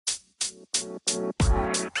Hello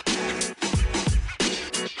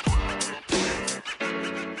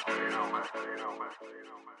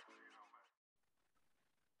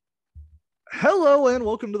and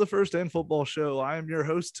welcome to the First and Football Show. I am your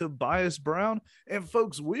host, Tobias Brown. And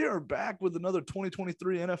folks, we are back with another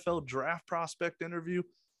 2023 NFL Draft Prospect interview.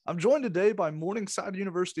 I'm joined today by Morningside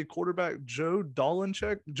University quarterback Joe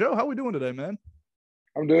Dolenchek. Joe, how are we doing today, man?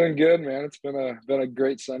 I'm doing good, man. It's been a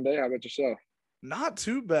great Sunday. How about yourself? Not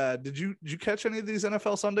too bad. Did you catch any of these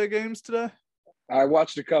NFL Sunday games today? I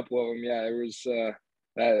watched a couple of them. Yeah, it was.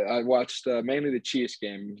 I watched mainly the Chiefs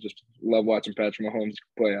game. Just love watching Patrick Mahomes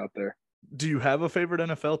play out there. Do you have a favorite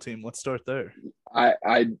NFL team? Let's start there. I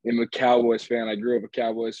am a Cowboys fan. I grew up a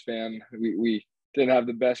Cowboys fan. We didn't have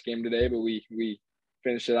the best game today, but we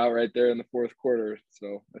finished it out right there in the fourth quarter.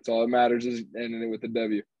 So that's all that matters, is ending it with a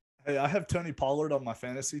W. Hey, I have Tony Pollard on my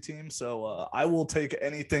fantasy team, so I will take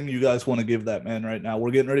anything you guys want to give that man right now.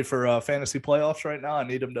 We're getting ready for fantasy playoffs right now. I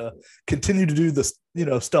need him to continue to do this,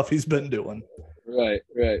 stuff he's been doing. Right.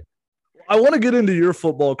 I want to get into your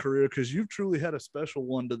football career because you've truly had a special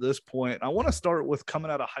one to this point. I want to start with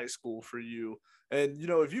coming out of high school for you. And,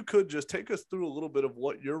 if you could just take us through a little bit of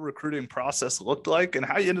what your recruiting process looked like and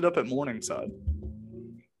how you ended up at Morningside.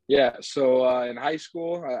 Yeah, so in high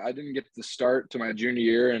school, I didn't get to start to my junior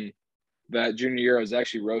year, and that junior year I was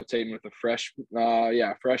actually rotating with a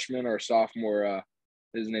freshman or sophomore.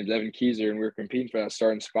 His name's Evan Keyser, and we were competing for that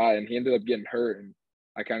starting spot, and he ended up getting hurt, and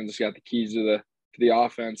I kind of just got the keys to the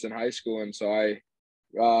offense in high school, and so I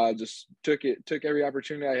just took every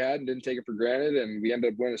opportunity I had and didn't take it for granted, and we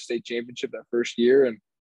ended up winning a state championship that first year, and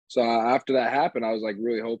so after that happened, I was like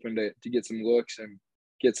really hoping to get some looks and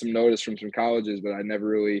get some notice from some colleges, but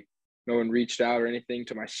no one reached out or anything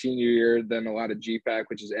to my senior year. Then a lot of GPAC,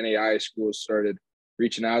 which is NAI schools, started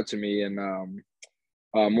reaching out to me, and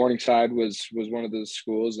Morningside was one of those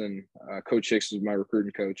schools, and Coach Hicks was my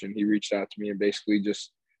recruiting coach, and he reached out to me and basically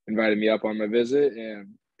just invited me up on my visit, and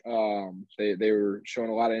they were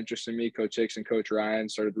showing a lot of interest in me. Coach Hicks and Coach Ryan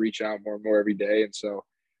started reaching out more and more every day, and so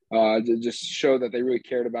it just showed that they really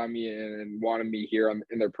cared about me and wanted me here in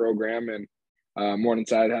their program. And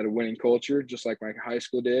Morningside had a winning culture, just like my high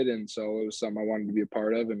school did, and so it was something I wanted to be a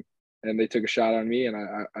part of. And they took a shot on me, and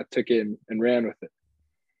I took it and ran with it.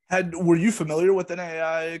 Were you familiar with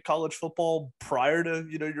NAI college football prior to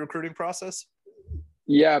your recruiting process?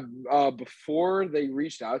 Yeah, before they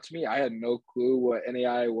reached out to me, I had no clue what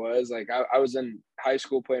NAI was. Like I was in high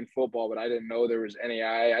school playing football, but I didn't know there was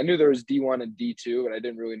NAI. I knew there was D1 and D2, but I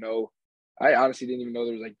didn't really know. I honestly didn't even know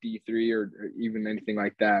there was like D3 or even anything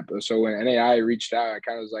like that. But so when NAI reached out, I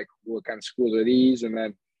kind of was like, what kind of schools are these? And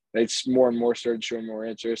then they more and more started showing more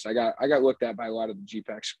interest. I got looked at by a lot of the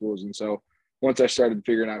GPAC schools. And so once I started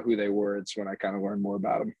figuring out who they were, it's when I kind of learned more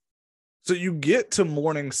about them. So you get to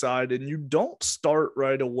Morningside and you don't start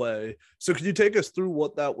right away. So could you take us through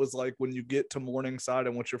what that was like when you get to Morningside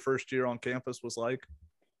and what your first year on campus was like?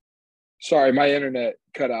 Sorry, my internet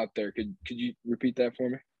cut out there. Could you repeat that for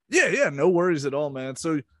me? Yeah, no worries at all, man.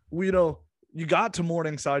 So, you got to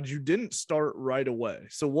Morningside. You didn't start right away.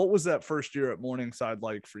 So what was that first year at Morningside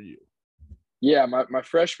like for you? Yeah, my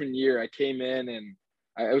freshman year, I came in and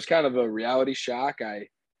it was kind of a reality shock. I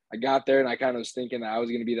got there and I kind of was thinking that I was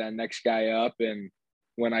going to be that next guy up. And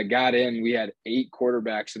when I got in, we had 8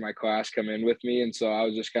 quarterbacks in my class come in with me. And so I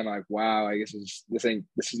was just kind of like, wow, I guess this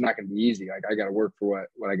is not going to be easy. Like I got to work for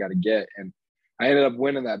what I got to get. And I ended up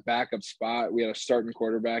winning that backup spot. We had a starting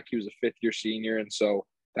quarterback. He was a 5th-year senior. And so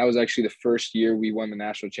that was actually the first year we won the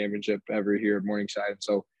national championship ever here at Morningside. And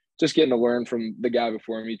so just getting to learn from the guy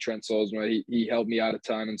before me, Trent Solzma, he helped me out a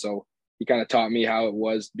ton. And so he kind of taught me how it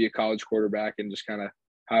was to be a college quarterback and just kind of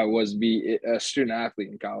how it was to be a student athlete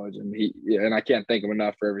in college. And I can't thank him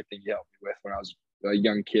enough for everything he helped me with when I was a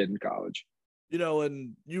young kid in college.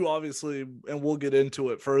 And you obviously, and we'll get into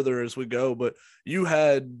it further as we go, but you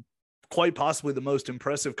had quite possibly the most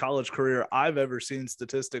impressive college career I've ever seen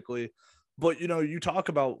statistically. But, you talk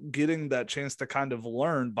about getting that chance to kind of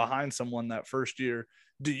learn behind someone that first year.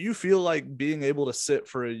 Do you feel like being able to sit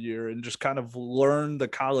for a year and just kind of learn the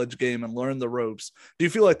college game and learn the ropes, do you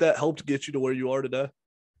feel like that helped get you to where you are today?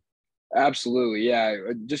 Absolutely. Yeah.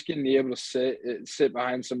 Just getting to be able to sit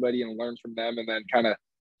behind somebody and learn from them and then kind of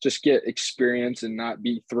just get experience and not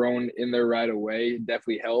be thrown in there right away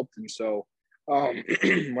definitely helped. And so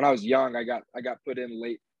when I was young, I got put in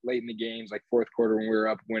late in the games, like fourth quarter when we were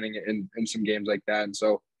up winning in some games like that. And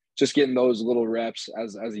so just getting those little reps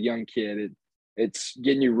as a young kid, it's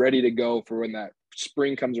getting you ready to go for when that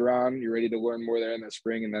spring comes around. You're ready to learn more there in that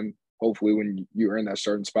spring. And then hopefully when you earn that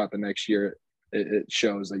starting spot the next year, it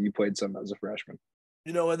shows that you played some as a freshman.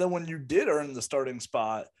 And then when you did earn the starting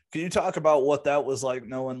spot, can you talk about what that was like,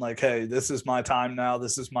 knowing like, hey, this is my time now,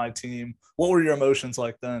 this is my team? What were your emotions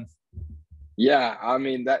like then? Yeah, I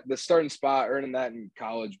mean that the starting spot, earning that in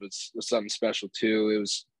college was something special too. It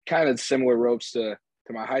was kind of similar ropes to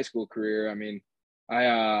my high school career. I mean,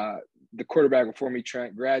 I the quarterback before me,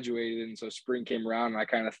 Trent, graduated, and so spring came around, and I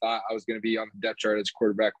kind of thought I was going to be on the depth chart as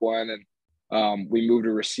quarterback one, and we moved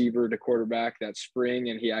a receiver to quarterback that spring,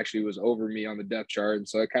 and he actually was over me on the depth chart, and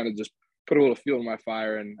so I kind of just put a little fuel in my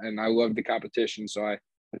fire, and I loved the competition, so I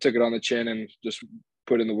took it on the chin and just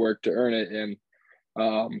put in the work to earn it, and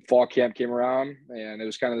fall camp came around and it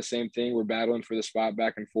was kind of the same thing. We're battling for the spot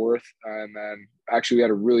back and forth. And then actually we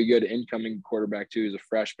had a really good incoming quarterback too, as a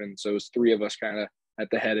freshman. So it was three of us kind of at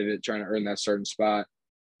the head of it, trying to earn that certain spot.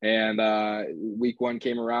 And week one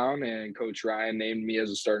came around and Coach Ryan named me as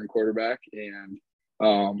a starting quarterback. And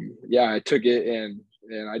yeah, I took it and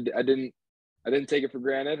I didn't take it for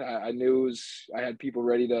granted. I knew I had people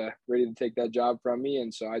ready to take that job from me.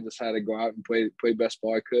 And so I just had to go out and play best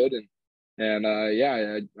ball I could. And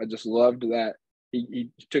yeah, I just loved that he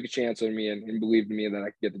took a chance on me and believed in me that I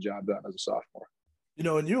could get the job done as a sophomore.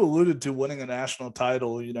 And you alluded to winning a national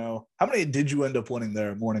title. How many did you end up winning there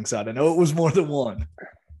at Morningside? I know it was more than one.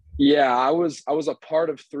 Yeah, I was a part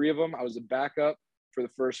of three of them. I was a backup for the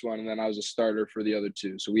first one, and then I was a starter for the other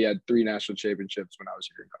two. So we had three national championships when I was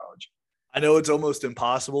here in college. I know it's almost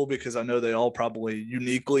impossible because I know they all probably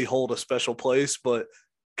uniquely hold a special place, but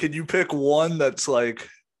can you pick one that's like,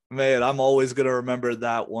 man, I'm always going to remember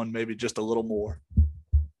that one, maybe just a little more?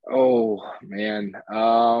 Oh man.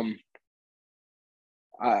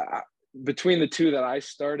 I between the two that I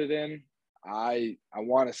started in, I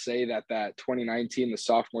want to say that 2019, the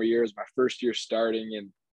sophomore year, is my first year starting,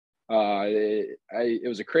 and it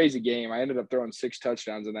was a crazy game. I ended up throwing 6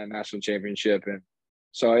 touchdowns in that national championship, and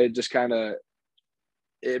so it just kind of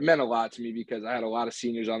it meant a lot to me because I had a lot of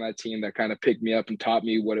seniors on that team that kind of picked me up and taught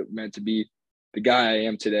me what it meant to be the guy I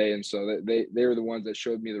am today, and so they were the ones that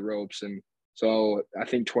showed me the ropes, and so I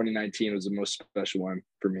think 2019 was the most special one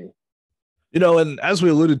for me. And as we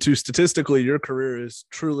alluded to, statistically, your career is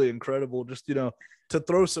truly incredible. Just, to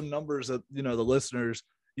throw some numbers at, the listeners,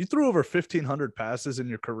 you threw over 1,500 passes in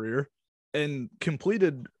your career and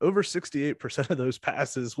completed over 68% of those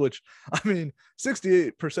passes, which, I mean,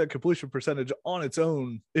 68% completion percentage on its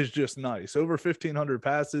own is just nice. Over 1,500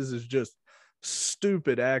 passes is just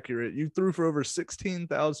stupid accurate. You threw for over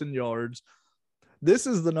 16,000 yards. This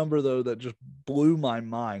is the number, though, that just blew my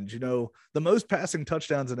mind. The most passing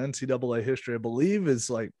touchdowns in NCAA history, I believe, is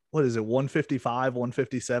like, what is it, 155,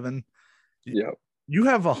 157? Yep. You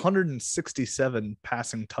have 167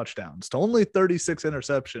 passing touchdowns to only 36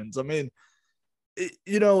 interceptions. I mean,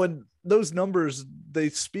 and those numbers, they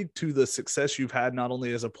speak to the success you've had not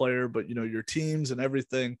only as a player, but, your teams and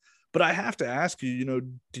everything. But I have to ask you,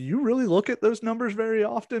 do you really look at those numbers very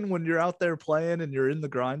often when you're out there playing and you're in the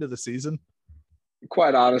grind of the season?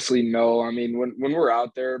 Quite honestly, no. I mean, when we're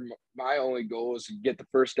out there, my only goal is to get the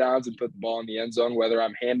first downs and put the ball in the end zone, whether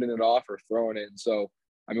I'm handing it off or throwing it. And so,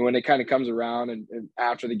 I mean, when it kind of comes around and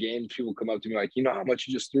after the game, people come up to me like, how much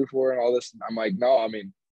you just threw for and all this. And I'm like, no, I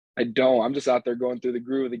mean, I don't. I'm just out there going through the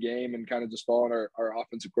groove of the game and kind of just following our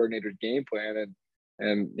offensive coordinator's game plan.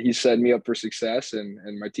 And he's setting me up for success,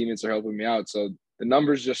 and my teammates are helping me out. So the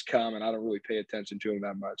numbers just come, and I don't really pay attention to them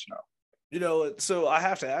that much, no. So I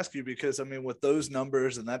have to ask you because, I mean, with those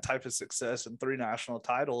numbers and that type of success and 3 national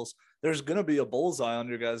titles, there's going to be a bullseye on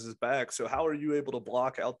your guys' back. So how are you able to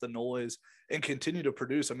block out the noise and continue to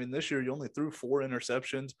produce? I mean, this year you only threw 4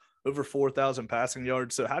 interceptions, over 4,000 passing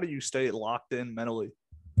yards. So how do you stay locked in mentally?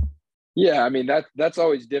 Yeah, I mean, that's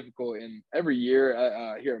always difficult. And every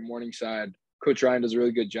year here at Morningside, Coach Ryan does a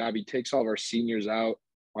really good job. He takes all of our seniors out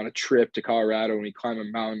on a trip to Colorado, and we climb a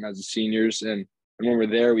mountain as the seniors. And when we're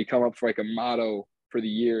there, we come up for like a motto for the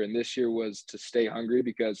year. And this year was to stay hungry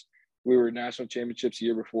because we were national championships the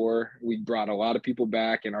year before. We brought a lot of people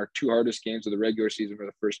back, and our 2 hardest games of the regular season were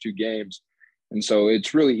the first 2 games. And so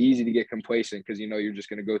it's really easy to get complacent because, you're just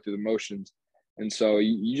going to go through the motions. And so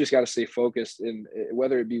you just got to stay focused. And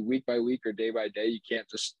whether it be week by week or day by day, you can't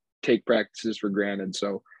just take practices for granted.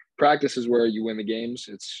 So practice is where you win the games.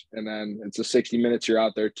 And then it's the 60 minutes you're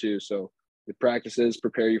out there too. So the practices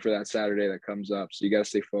prepare you for that Saturday that comes up. So you got to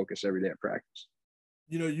stay focused every day at practice.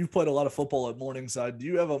 You've played a lot of football at Morningside. Do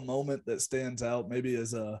you have a moment that stands out maybe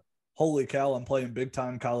as a holy cow, I'm playing big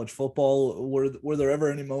time college football? Were there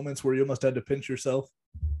ever any moments where you almost had to pinch yourself?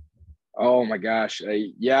 Oh my gosh.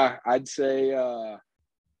 Yeah, I'd say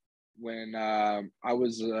when I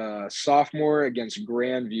was a sophomore against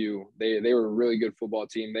Grandview. They were a really good football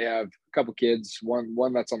team. They have a couple kids,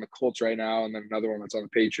 one that's on the Colts right now, and then another one that's on the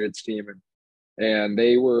Patriots team, and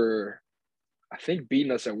they were, I think,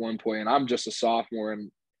 beating us at one point. And I'm just a sophomore,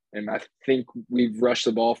 and I think we've rushed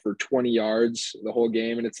the ball for 20 yards the whole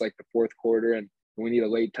game, and it's like the fourth quarter, and we need a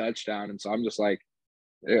late touchdown. And so I'm just like,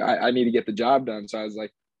 I need to get the job done. So I was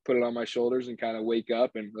like, put it on my shoulders and kind of wake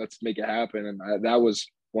up and let's make it happen. And that was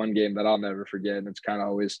one game that I'll never forget. And it's kind of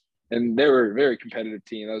always, and they were a very competitive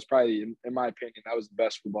team. That was probably, in my opinion, that was the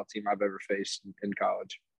best football team I've ever faced in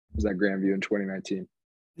college. Was that Grandview in 2019.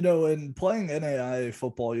 You know, in playing NAIA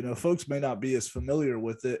football, you know, folks may not be as familiar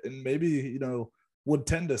with it and maybe, you know, would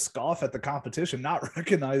tend to scoff at the competition, not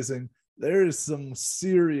recognizing there is some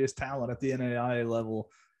serious talent at the NAIA level.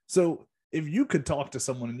 So if you could talk to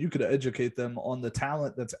someone and you could educate them on the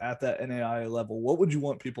talent that's at that NAIA level, what would you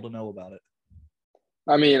want people to know about it?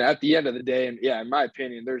 I mean, at the end of the day, and yeah, in my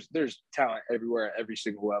opinion, there's talent everywhere at every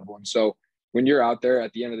single level. And so when you're out there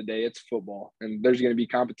at the end of the day, it's football, and there's going to be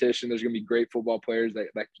competition. There's going to be great football players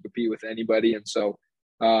that can compete with anybody. And so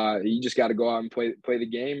you just got to go out and play the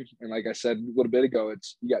game. And like I said a little bit ago,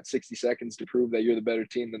 you got 60 seconds to prove that you're the better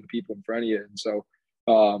team than the people in front of you. And so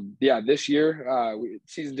yeah, this year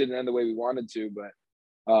season didn't end the way we wanted to, but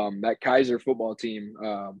that Kaiser football team,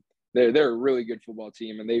 they're a really good football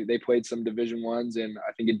team, and they played some Division Ones and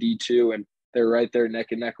I think a D2, and they're right there neck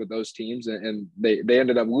and neck with those teams, and they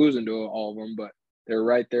ended up losing to all of them, but they're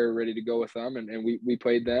right there ready to go with them, and we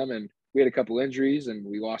played them, and we had a couple injuries and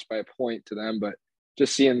we lost by a point to them, but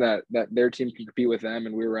just seeing that their team can compete with them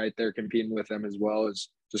and we're right there competing with them as well is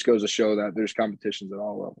just goes to show that there's competitions at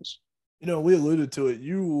all levels. You know, we alluded to it.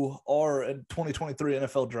 You are a 2023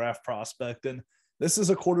 NFL draft prospect, and this is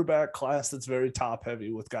a quarterback class that's very top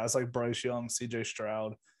heavy with guys like Bryce Young, CJ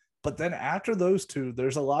Stroud. But then after those two,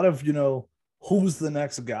 there's a lot of, you know, who's the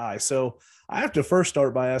next guy. So I have to first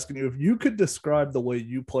start by asking you, if you could describe the way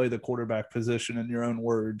you play the quarterback position in your own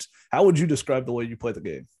words, how would you describe the way you play the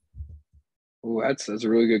game? Oh, that's a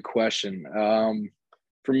really good question.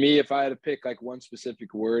 For me, if I had to pick like one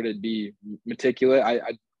specific word, it'd be meticulous.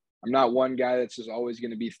 I'm not one guy that's just always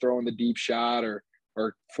going to be throwing the deep shot or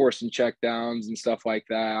forcing check downs and stuff like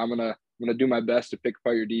that. I'm gonna do my best to pick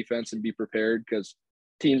apart your defense and be prepared, because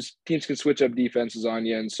teams can switch up defenses on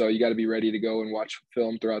you, and so you got to be ready to go and watch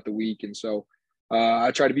film throughout the week. And so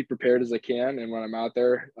I try to be prepared as I can, and when I'm out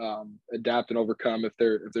there, adapt and overcome if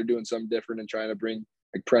they're doing something different and trying to bring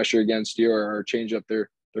like pressure against you or change up their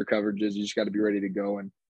coverages. You just got to be ready to go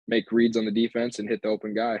and make reads on the defense and hit the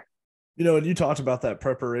open guy. You know, and you talked about that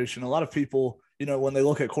preparation. A lot of people, you know, when they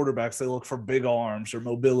look at quarterbacks, they look for big arms or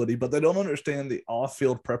mobility, but they don't understand the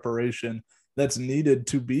off-field preparation that's needed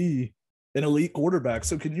to be an elite quarterback.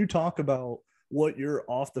 So can you talk about what your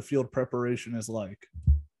off-the-field preparation is like?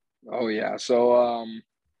 Oh, yeah. So,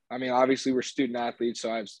 I mean, obviously we're student athletes,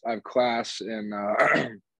 so I have class, and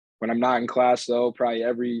when I'm not in class, though, probably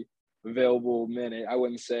every available minute, I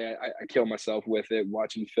wouldn't say I kill myself with it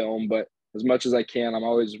watching film, but as much as I can, I'm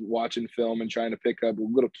always watching film and trying to pick up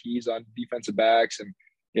little keys on defensive backs, and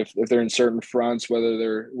if they're in certain fronts, whether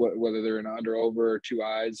they're in under, over, or two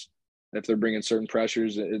eyes, if they're bringing certain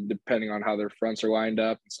pressures, depending on how their fronts are lined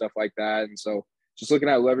up and stuff like that. And so just looking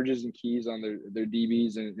at leverages and keys on their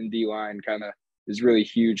DBs and D line kind of is really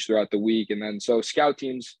huge throughout the week. And then so scout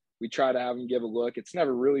teams, we try to have them give a look. It's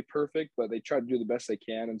never really perfect, but they try to do the best they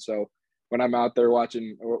can. And so when I'm out there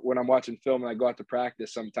watching, or when I'm watching film and I go out to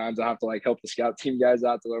practice, sometimes I have to like help the scout team guys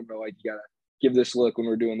out to let them know, like, you got to give this look when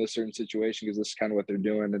we're doing this certain situation, because this is kind of what they're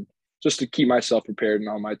doing. And just to keep myself prepared and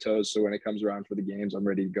on my toes, so when it comes around for the games, I'm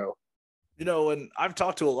ready to go. You know, and I've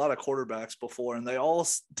talked to a lot of quarterbacks before, and they all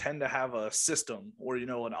tend to have a system or, you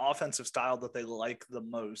know, an offensive style that they like the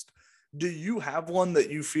most. Do you have one that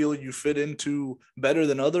you feel you fit into better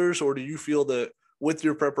than others, or do you feel that with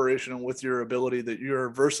your preparation and with your ability that you're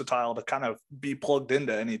versatile to kind of be plugged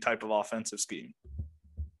into any type of offensive scheme?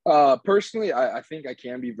 Personally, I think I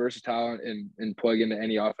can be versatile and plug into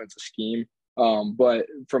any offensive scheme. But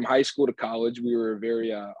from high school to college, we were very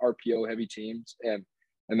RPO heavy teams,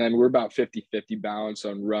 and then we're about 50-50 balance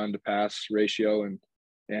on run to pass ratio.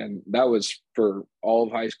 And that was for all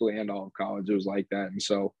of high school and all of college. It was like that. And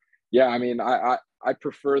so, yeah, I mean, I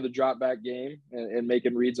prefer the drop back game and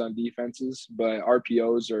making reads on defenses, but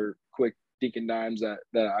RPOs are quick dink and dimes that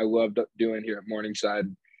I loved doing here at Morningside.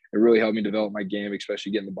 It really helped me develop my game,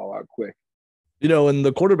 especially getting the ball out quick. You know, and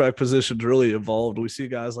the quarterback position's really evolved. We see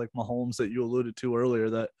guys like Mahomes that you alluded to earlier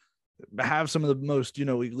that have some of the most, you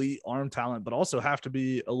know, elite arm talent, but also have to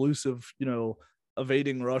be elusive, you know,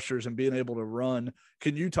 evading rushers and being able to run.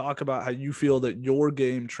 Can you talk about how you feel that your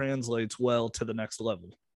game translates well to the next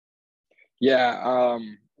level? Yeah,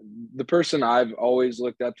 the person I've always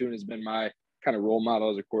looked up to and has been my kind of role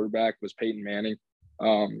model as a quarterback was Peyton Manning.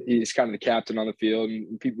 He's kind of the captain on the field,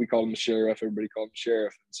 and people, we called him the sheriff. Everybody called him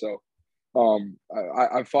sheriff. And so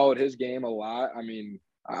I followed his game a lot. I mean,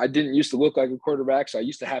 I didn't used to look like a quarterback, so I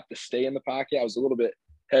used to have to stay in the pocket. I was a little bit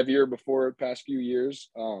heavier before the past few years.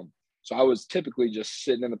 So I was typically just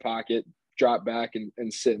sitting in the pocket, drop back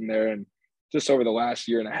and sitting there. And just over the last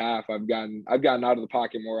year and a half, I've gotten out of the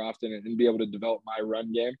pocket more often and be able to develop my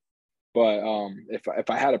run game. But if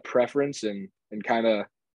I had a preference and kind of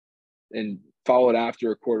and followed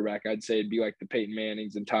after a quarterback, I'd say it'd be like the Peyton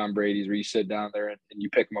Mannings and Tom Brady's, where you sit down there and you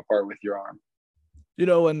pick them apart with your arm. You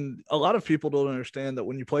know, and a lot of people don't understand that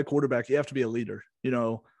when you play quarterback, you have to be a leader. You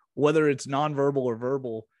know, whether it's nonverbal or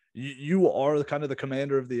verbal, you are kind of the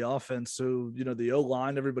commander of the offense. So, you know, the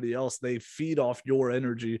O-line, everybody else, they feed off your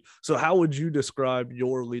energy. So how would you describe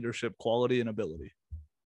your leadership quality and ability?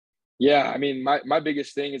 Yeah, I mean, my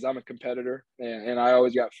biggest thing is I'm a competitor, and I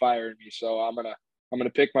always got fire in me. So I'm gonna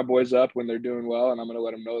pick my boys up when they're doing well, and I'm gonna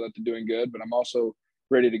let them know that they're doing good. But I'm also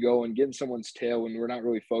ready to go and get in someone's tail when we're not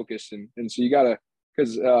really focused. And so you gotta,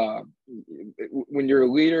 because when you're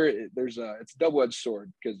a leader, it's a double-edged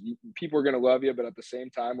sword, because people are gonna love you, but at the same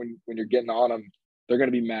time, when you're getting on them, they're gonna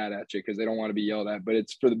be mad at you because they don't want to be yelled at. But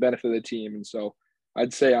it's for the benefit of the team. And so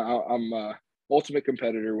I'd say I'm a ultimate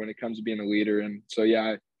competitor when it comes to being a leader. And so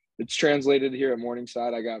yeah. It's translated here at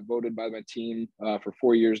Morningside. I got voted by my team for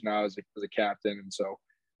 4 years now as a captain. And so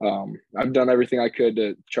I've done everything I could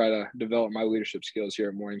to try to develop my leadership skills here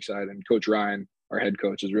at Morningside. And Coach Ryan, our head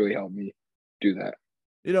coach, has really helped me do that.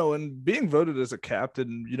 You know, and being voted as a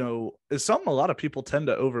captain, you know, is something a lot of people tend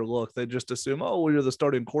to overlook. They just assume, oh, well, you're the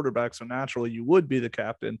starting quarterback, so naturally you would be the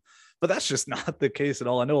captain. But that's just not the case at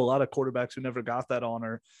all. I know a lot of quarterbacks who never got that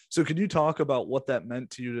honor. So could you talk about what that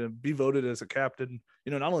meant to you to be voted as a captain,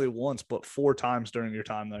 you know, not only once, but 4 times during your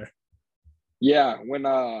time there? Yeah, when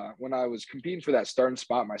I was competing for that starting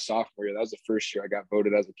spot my sophomore year, that was the first year I got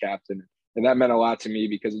voted as a captain. And that meant a lot to me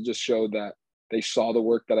because it just showed that they saw the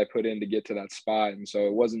work that I put in to get to that spot. And so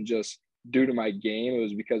it wasn't just due to my game, it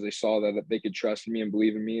was because they saw that they could trust me and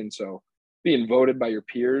believe in me. And so being voted by your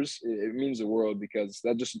peers, it means the world, because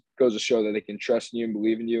that just goes to show that they can trust you and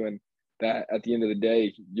believe in you, and that at the end of the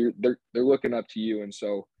day, they're looking up to you. And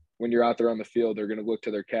so when you're out there on the field, they're going to look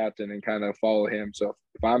to their captain and kind of follow him. So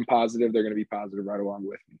if I'm positive, they're going to be positive right along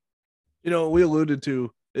with me. You know, we alluded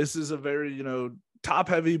to, this is a very, you know, top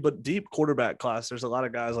heavy but deep quarterback class. There's a lot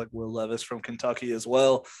of guys like Will Levis from Kentucky as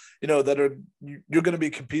well, you know, that are you're going to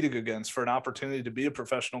be competing against for an opportunity to be a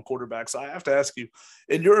professional quarterback. So I have to ask you,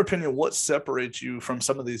 in your opinion, what separates you from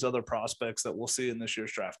some of these other prospects that we'll see in this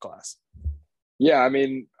year's draft class? Yeah, I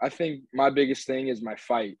mean, I think my biggest thing is my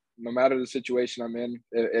fight. No matter the situation I'm in,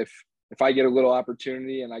 if I get a little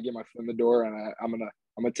opportunity and I get my foot in the door, and I'm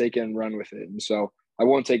gonna take it and run with it. And so I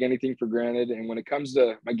won't take anything for granted. And when it comes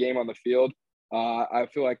to my game on the field, I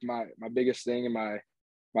feel like my biggest thing and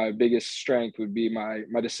my biggest strength would be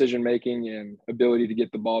my decision making and ability to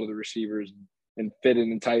get the ball to the receivers and fit it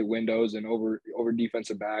in tight windows and over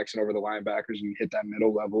defensive backs and over the linebackers and hit that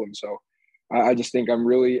middle level. And so I just think I'm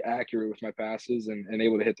really accurate with my passes and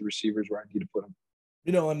able to hit the receivers where I need to put them.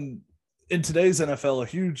 You know, and in today's NFL, a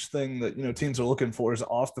huge thing that, you know, teams are looking for is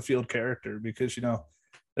off the field character, because, you know,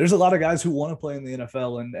 there's a lot of guys who want to play in the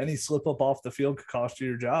NFL, and any slip up off the field could cost you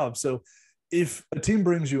your job. So if a team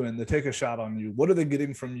brings you in, they take a shot on you, what are they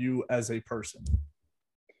getting from you as a person?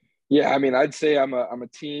 Yeah, I mean, I'd say I'm a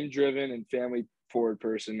team driven and family forward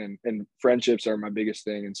person, and friendships are my biggest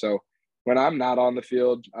thing. And so when I'm not on the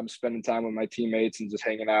field, I'm spending time with my teammates and just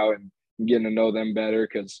hanging out and getting to know them better,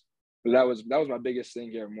 because that was my biggest thing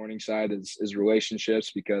here at Morningside is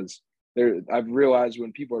relationships, because I've realized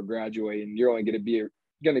when people are graduating, you're only going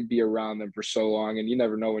to be around them for so long, and you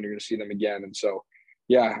never know when you're going to see them again. And so,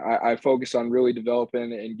 yeah, I focus on really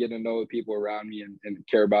developing and getting to know the people around me and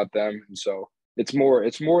care about them. And so it's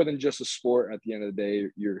more than just a sport. At the end of the day,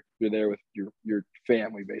 you're there with your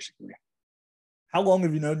family, basically. How long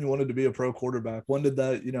have you known you wanted to be a pro quarterback? When did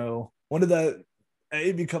that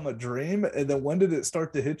A, become a dream? And then when did it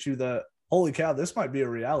start to hit you that, holy cow, this might be a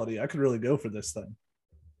reality? I could really go for this thing.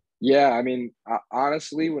 Yeah, I mean,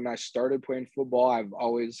 honestly, when I started playing football, I've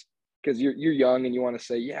always, because you're young and you want to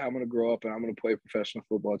say, yeah, I'm going to grow up and I'm going to play professional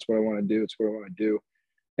football. It's what I want to do. It's what I want to do.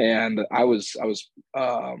 And I was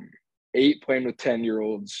 8 playing with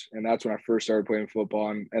 10-year-olds, and that's when I first started playing football.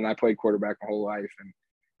 And I played quarterback my whole life. And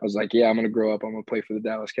I was like, yeah, I'm going to grow up. I'm going to play for the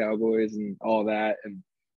Dallas Cowboys and all that. And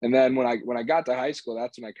And then when I got to high school,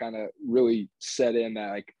 that's when I kind of really set in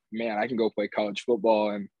that, like, man, I can go play college football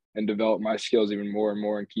and develop my skills even more and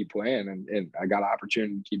more and keep playing. And I got an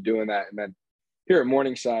opportunity to keep doing that. And then here at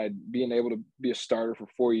Morningside, being able to be a starter for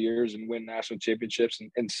 4 years and win national championships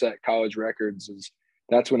and set college records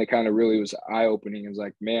that's when it kind of really was eye opening. It was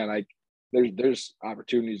like, man, there's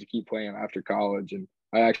opportunities to keep playing after college, and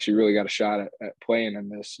I actually really got a shot at playing in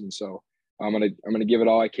this. And so I'm gonna give it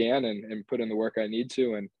all I can and put in the work I need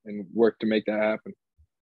to and work to make that happen.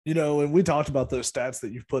 And we talked about those stats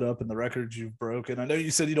that you've put up and the records you've broken. I know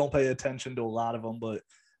you said you don't pay attention to a lot of them, but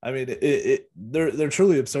I mean, they're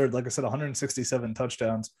truly absurd. Like I said, 167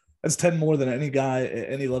 touchdowns. That's 10 more than any guy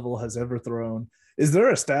at any level has ever thrown. Is there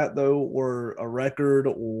a stat though, or a record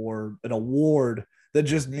or an award that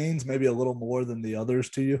just means maybe a little more than the others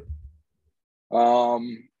to you?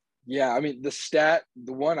 Yeah, I mean, the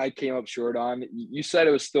one I came up short on, you said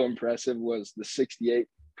it was still impressive, was the 68%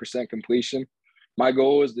 completion. My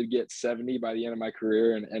goal was to get 70 by the end of my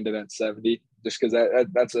career and ended at 70, just because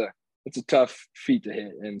that's a tough feat to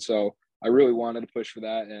hit. And so I really wanted to push for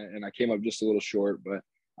that, and I came up just a little short. But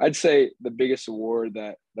I'd say the biggest award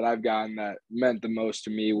that I've gotten that meant the most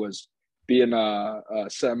to me was being a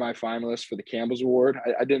semifinalist for the Campbell's Award.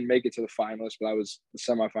 I didn't make it to the finalists, but I was the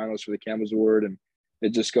semifinalist for the Campbell's Award, and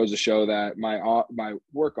it just goes to show that my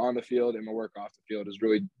work on the field and my work off the field has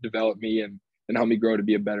really developed me and helped me grow to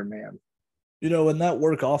be a better man. And that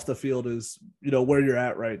work off the field is, where you're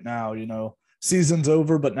at right now. Season's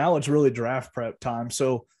over, but now it's really draft prep time.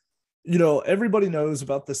 So, everybody knows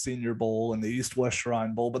about the Senior Bowl and the East West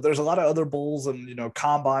Shrine Bowl, but there's a lot of other bowls and,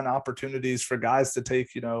 combine opportunities for guys to take,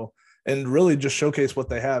 and really just showcase what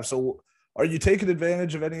they have. So are you taking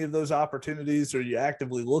advantage of any of those opportunities? Are you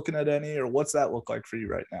actively looking at any, or what's that look like for you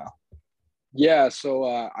right now? Yeah, so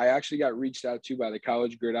I actually got reached out to by the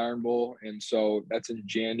College Gridiron Bowl, and so that's in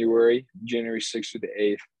January 6th through the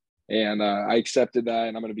 8th. And I accepted that,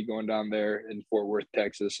 and I'm going to be going down there in Fort Worth,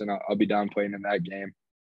 Texas, and I'll be down playing in that game.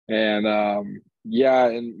 And yeah,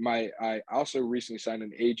 and I also recently signed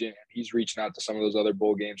an agent, and he's reaching out to some of those other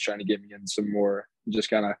bowl games, trying to get me in some more, just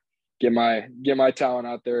kind of get my talent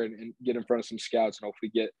out there and get in front of some scouts and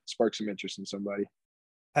hopefully spark some interest in somebody.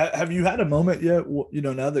 Have you had a moment yet,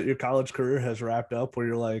 now that your college career has wrapped up, where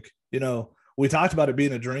you're like, we talked about it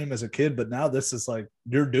being a dream as a kid, but now this is like,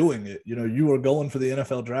 you're doing it, you were going for the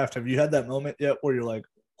NFL draft. Have you had that moment yet where you're like,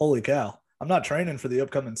 holy cow, I'm not training for the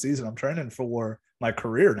upcoming season, I'm training for my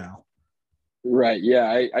career now? Right.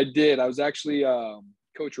 Yeah, I did. I was actually,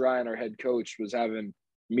 Coach Ryan, our head coach, was having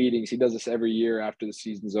meetings. He does this every year after the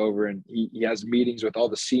season's over, and he has meetings with all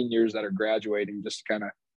the seniors that are graduating, just to kind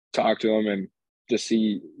of talk to them and just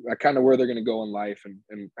see kind of where they're going to go in life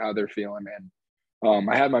and how they're feeling. And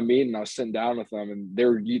I had my meeting, I was sitting down with them, and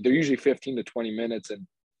they're usually 15 to 20 minutes.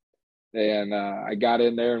 And I got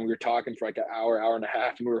in there, and we were talking for like an hour and a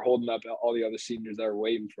half, and we were holding up all the other seniors that were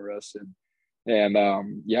waiting for us. And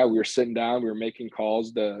yeah, we were sitting down, we were making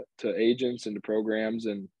calls to agents and to programs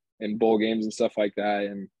and bowl games and stuff like that.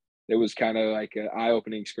 And it was kind of like an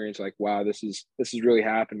eye-opening experience. Like, wow, this is really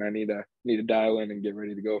happening. I need to dial in and get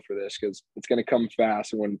ready to go for this, because it's going to come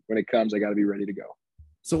fast. And when it comes, I got to be ready to go.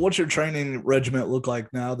 So what's your training regiment look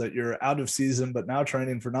like now that you're out of season, but now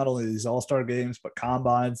training for not only these all-star games, but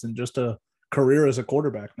combines and just a career as a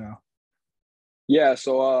quarterback now? Yeah.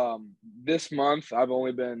 So this month I've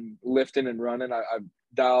only been lifting and running. I've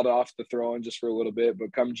dialed off the throwing just for a little bit,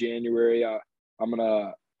 but come January,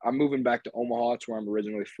 I'm moving back to Omaha. It's where I'm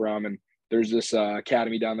originally from. And there's this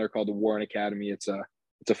academy down there called the Warren Academy. It's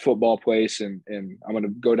a football place. And I'm going to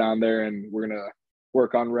go down there, and we're going to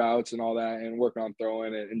work on routes and all that, and work on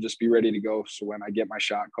throwing it, and just be ready to go. So when I get my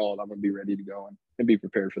shot called, I'm going to be ready to go and be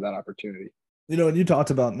prepared for that opportunity. And you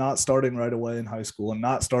talked about not starting right away in high school and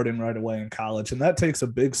not starting right away in college. And that takes a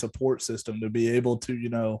big support system to be able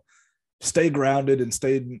to, stay grounded and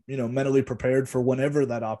stay, mentally prepared for whenever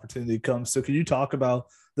that opportunity comes. So can you talk about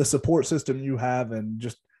the support system you have and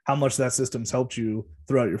just how much that system's helped you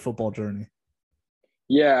throughout your football journey?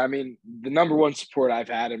 Yeah, I mean, the number one support I've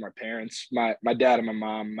had are my parents, my dad and my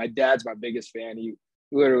mom. My dad's my biggest fan. He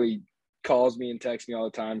literally calls me and texts me all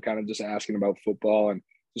the time, kind of just asking about football and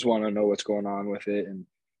just want to know what's going on with it.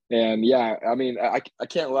 And yeah, I mean, I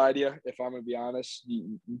can't lie to you. If I'm going to be honest,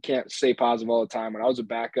 you can't stay positive all the time. When I was a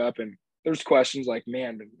backup, and there's questions like,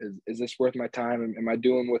 man, is this worth my time? Am I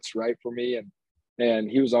doing what's right for me?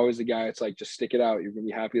 And he was always the guy. It's like, just stick it out. You're going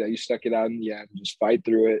to be happy that you stuck it out in the end. Just fight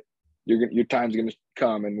through it. Your time's going to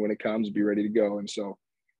come. And when it comes, be ready to go. And so,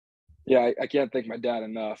 yeah, I can't thank my dad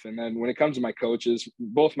enough. And then when it comes to my coaches,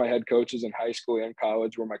 both my head coaches in high school and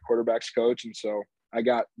college were my quarterback's coach. And so I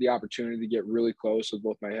got the opportunity to get really close with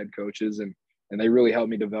both my head coaches, and they really helped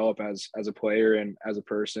me develop as a player and as a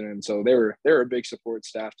person. And so they were a big support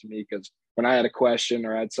staff to me, because when I had a question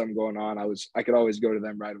or I had something going on, I could always go to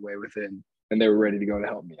them right away with it, and they were ready to go to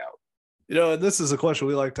help me out. You know, and this is a question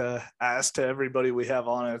we like to ask to everybody we have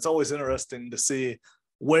on, and it's always interesting to see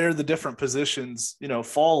where the different positions, you know,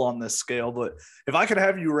 fall on this scale. But if I could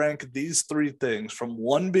have you rank these three things, from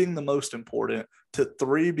 1 being the most important to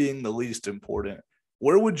 3 being the least important,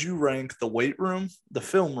 where would you rank the weight room, the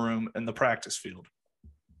film room, and the practice field?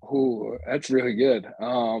 Ooh, that's really good.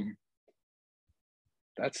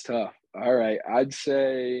 That's tough. All right. I'd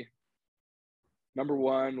say number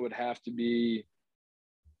 1 would have to be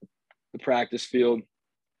the practice field.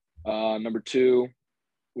 Number 2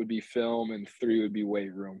 would be film, and 3 would be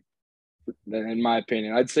weight room. In my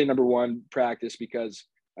opinion, I'd say number 1, practice, because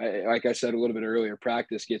like I said a little bit earlier,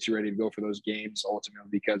 practice gets you ready to go for those games ultimately,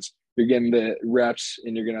 because you're getting the reps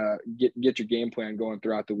and you're going to get your game plan going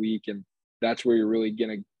throughout the week. And that's where you're really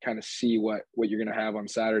going to kind of see what you're going to have on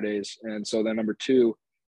Saturdays. And so then number 2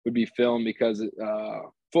 would be film, because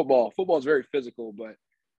football is very physical, but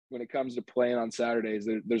when it comes to playing on Saturdays,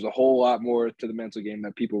 there's a whole lot more to the mental game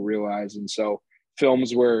that people realize. And so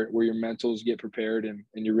films where your mentals get prepared and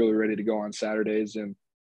you're really ready to go on Saturdays.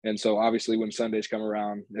 And so obviously when Sundays come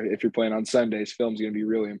around, if you're playing on Sundays, film's going to be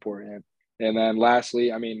really important. And then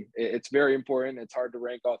lastly, I mean, it's very important. It's hard to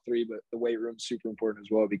rank all 3, but the weight room's super important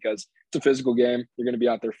as well, because it's a physical game. You're going to be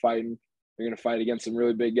out there fighting. You're going to fight against some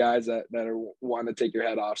really big guys that are wanting to take your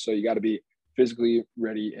head off. So you got to be physically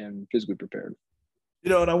ready and physically prepared. You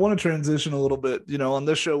know, and I want to transition a little bit. You know, on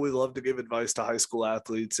this show, we love to give advice to high school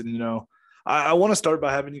athletes. And, you know, I want to start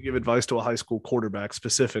by having you give advice to a high school quarterback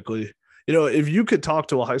specifically. You know, if you could talk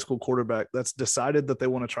to a high school quarterback that's decided that they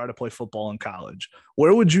want to try to play football in college,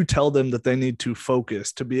 where would you tell them that they need to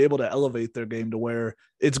focus to be able to elevate their game to where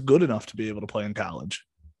it's good enough to be able to play in college?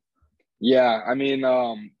 Yeah, I mean,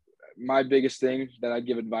 my biggest thing that I'd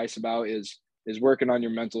give advice about is working on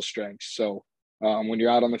your mental strengths. So when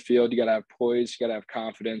you're out on the field, you got to have poise, you got to have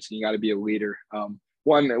confidence, and you got to be a leader.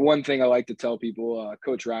 One thing I like to tell people,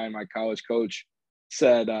 Coach Ryan, my college coach,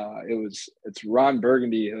 said it's Ron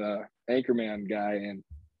Burgundy, Anchorman guy, and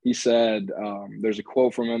he said there's a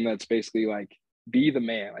quote from him that's basically like, be the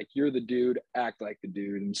man, like you're the dude, act like the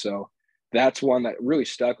dude. And so that's one that really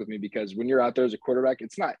stuck with me, because when you're out there as a quarterback,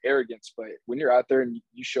 it's not arrogance, but when you're out there and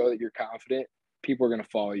you show that you're confident, people are going to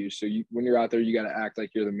follow you. So when you're out there, you got to act like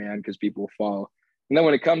you're the man, because people will follow. And then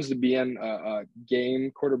when it comes to being a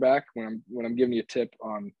game quarterback, when I'm giving you a tip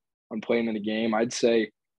on playing in a game, I'd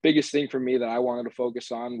say biggest thing for me that I wanted to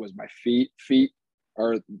focus on was my feet. Feet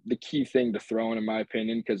are the key thing to throwing, in my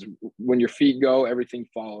opinion, because when your feet go, everything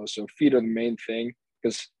follows. So feet are the main thing,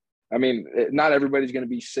 because, I mean, not everybody's going to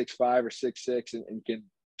be 6'5" or 6'6" and can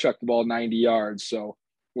chuck the ball 90 yards. So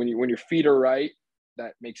when your feet are right,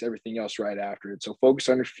 that makes everything else right after it. So focus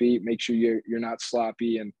on your feet, make sure you're not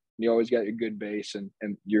sloppy, and you always got your good base,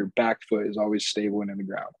 and your back foot is always stable and in the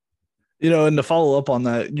ground. You know, and to follow up on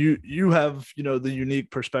that, you have, you know, the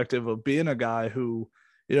unique perspective of being a guy who,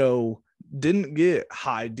 you know, didn't get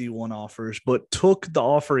high D1 offers, but took the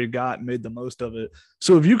offer he got and made the most of it.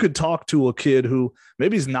 So if you could talk to a kid who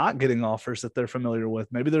maybe is not getting offers that they're familiar with,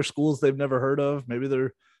 maybe they're schools they've never heard of, maybe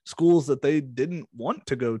they're schools that they didn't want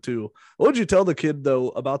to go to, what would you tell the kid, though,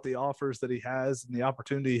 about the offers that he has and the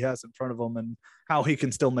opportunity he has in front of him and how he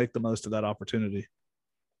can still make the most of that opportunity?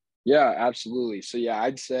 Yeah, absolutely. So, yeah,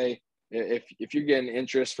 I'd say if you're getting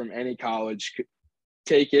interest from any college,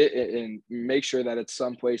 take it and make sure that it's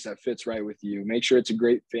someplace that fits right with you. Make sure it's a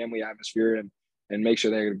great family atmosphere, and make sure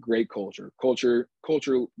they have a great culture. Culture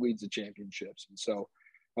leads to championships. And so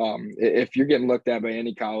if you're getting looked at by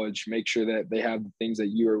any college, make sure that they have the things that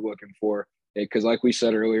you are looking for. Because like we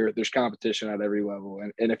said earlier, there's competition at every level.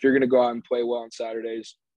 And if you're going to go out and play well on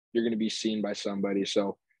Saturdays, you're going to be seen by somebody.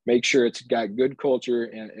 So make sure it's got good culture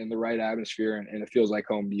and the right atmosphere, and it feels like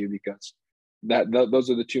home to you, because those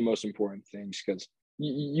are the 2 most important things. Because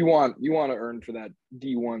you want to earn for that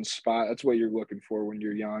D1 spot. That's what you're looking for when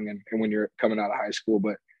you're young and when you're coming out of high school.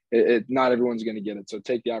 But not everyone's going to get it. So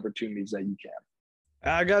take the opportunities that you can.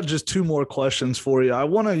 I got just 2 more questions for you. I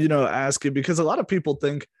want to, you know, ask you, because a lot of people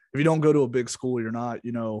think if you don't go to a big school, you're not,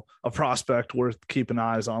 you know, a prospect worth keeping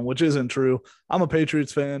eyes on, which isn't true. I'm a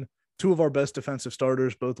Patriots fan. 2 of our best defensive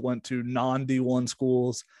starters both went to non-D1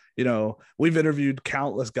 schools. You know, we've interviewed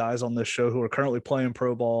countless guys on this show who are currently playing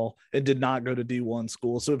pro ball and did not go to D1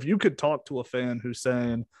 school. So if you could talk to a fan who's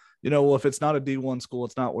saying, you know, well, if it's not a D1 school,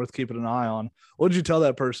 it's not worth keeping an eye on, what would you tell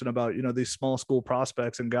that person about, you know, these small school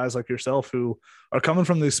prospects and guys like yourself who are coming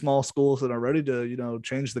from these small schools and are ready to, you know,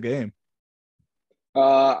 change the game?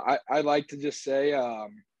 I like to just say, I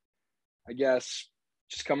guess,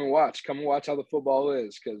 just come and watch. Come and watch how the football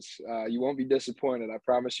is, because you won't be disappointed. I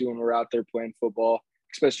promise you. When we're out there playing football,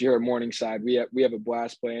 especially here at Morningside, we have a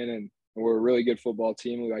blast playing, and we're a really good football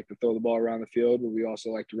team. We like to throw the ball around the field, but we also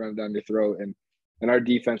like to run it down your throat. And our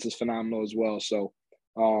defense is phenomenal as well. So,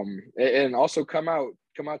 and also come out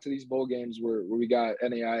to these bowl games where we got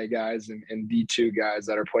NAIA guys and D2 guys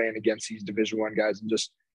that are playing against these Division I guys, and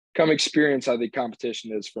just come experience how the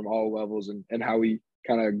competition is from all levels, and how we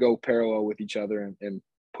kind of go parallel with each other and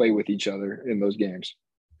play with each other in those games.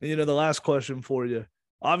 You know, the last question for you.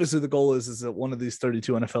 Obviously, the goal is that one of these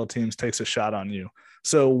 32 NFL teams takes a shot on you.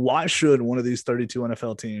 So why should one of these 32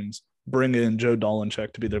 NFL teams bring in Joe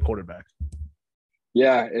Dolenchek to be their quarterback?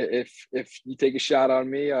 Yeah, if you take a shot on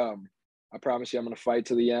me, I promise you I'm going to fight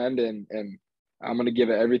to the end, and I'm going to give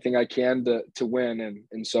it everything I can to win.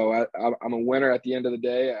 And so I'm a winner at the end of the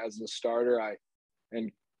day as a starter.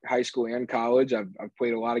 In high school and college, I've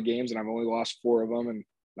played a lot of games, and I've only lost 4 of them, and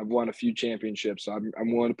I've won a few championships. So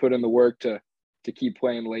I'm willing to put in the work to keep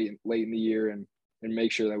playing late in the year and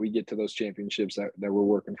make sure that we get to those championships that we're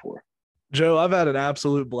working for. Joe, I've had an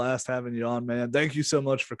absolute blast having you on, man. Thank you so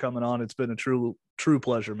much for coming on. It's been a true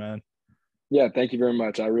pleasure, man. Yeah, thank you very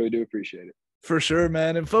much. I really do appreciate it. For sure,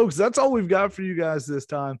 man. And folks, that's all we've got for you guys this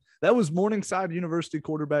time. That was Morningside University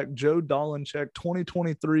quarterback Joe Dolenchek,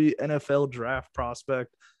 2023 NFL draft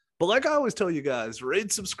prospect. But like I always tell you guys,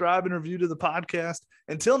 rate, subscribe, and review to the podcast.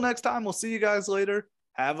 Until next time, we'll see you guys later.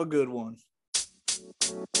 Have a good one.